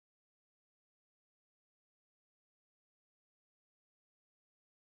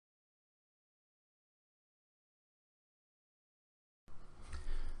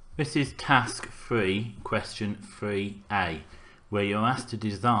This is task 3, question 3A, where you're asked to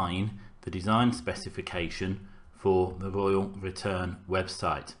design the design specification for the Royal Return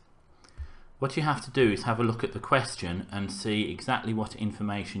website. What you have to do is have a look at the question and see exactly what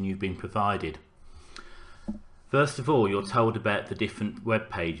information you've been provided. First of all, you're told about the different web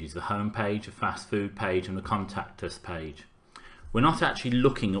pages, the home page, the fast food page and the contact us page. We're not actually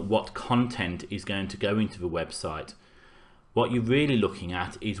looking at what content is going to go into the website. What you're really looking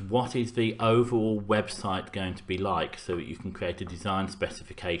at is what is the overall website going to be like, so that you can create a design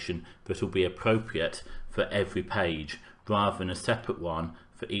specification that will be appropriate for every page rather than a separate one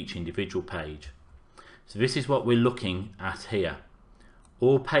for each individual page. So this is what we're looking at here.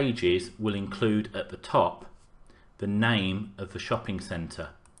 All pages will include at the top the name of the shopping centre.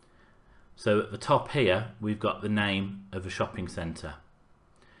 So at the top here we've got the name of the shopping centre.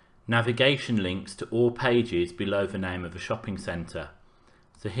 Navigation links to all pages below the name of the shopping centre.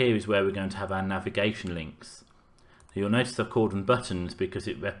 So here is where we're going to have our navigation links. You'll notice I've called them buttons because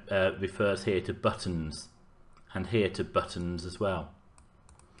it refers here to buttons and here to buttons as well.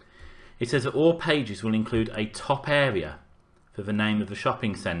 It says that all pages will include a top area for the name of the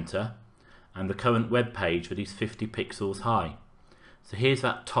shopping centre and the current web page that is 50 pixels high. So here's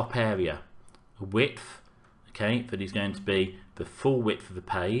that top area, a width, okay, that is going to be the full width of the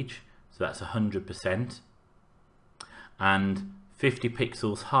page, so that's 100%, and 50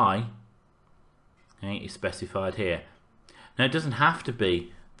 pixels high, okay, is specified here. Now it doesn't have to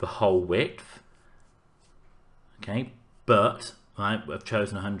be the whole width, okay, but right, I've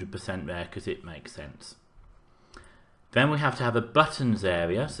chosen 100% there because it makes sense. Then we have to have a buttons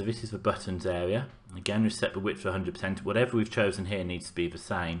area, so this is the buttons area. Again, we've set the width to 100%. Whatever we've chosen here needs to be the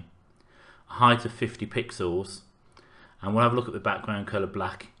same. A height of 50 pixels, and we'll have a look at the background colour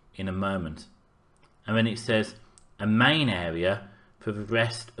black in a moment. And then it says a main area for the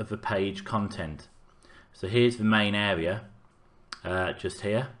rest of the page content. So here's the main area, just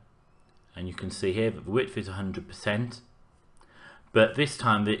here, and you can see here that the width is 100%. But this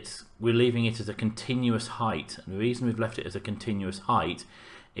time we're leaving it as a continuous height, and the reason we've left it as a continuous height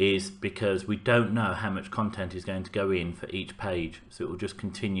is because we don't know how much content is going to go in for each page, so it will just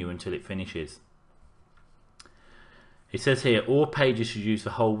continue until it finishes. It says here all pages should use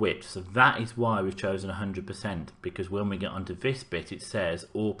the whole width, so that is why we've chosen 100%, because when we get onto this bit it says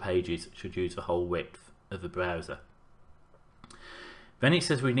all pages should use the whole width of the browser. Then it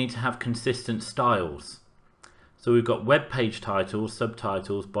says we need to have consistent styles. So we've got web page titles,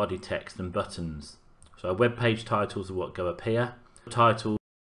 subtitles, body text and buttons. So our web page titles are what go up here. Titles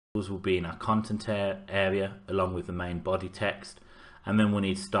will be in our content area along with the main body text, and then we'll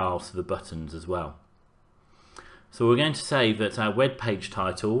need styles for the buttons as well. So we're going to say that our web page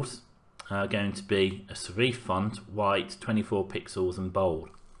titles are going to be a serif font, white, 24 pixels and bold.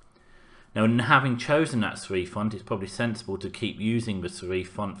 Now, having chosen that serif font, it's probably sensible to keep using the serif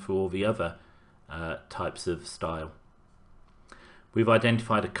font for all the other types of style. We've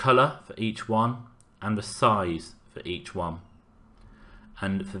identified a colour for each one and the size for each one,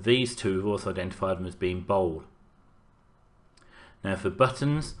 and for these two we've also identified them as being bold. Now for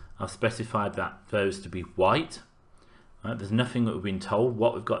buttons, I've specified that those to be white. Right, there's nothing that we've been told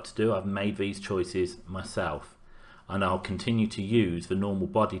what we've got to do. I've made these choices myself, and I'll continue to use the normal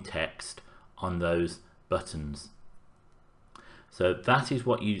body text on those buttons. So that is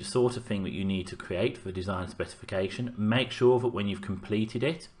what you sort of thing that you need to create for the design specification. Make sure that when you've completed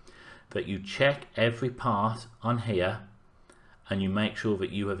it, that you check every part on here and you make sure that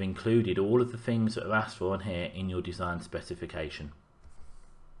you have included all of the things that are asked for on here in your design specification.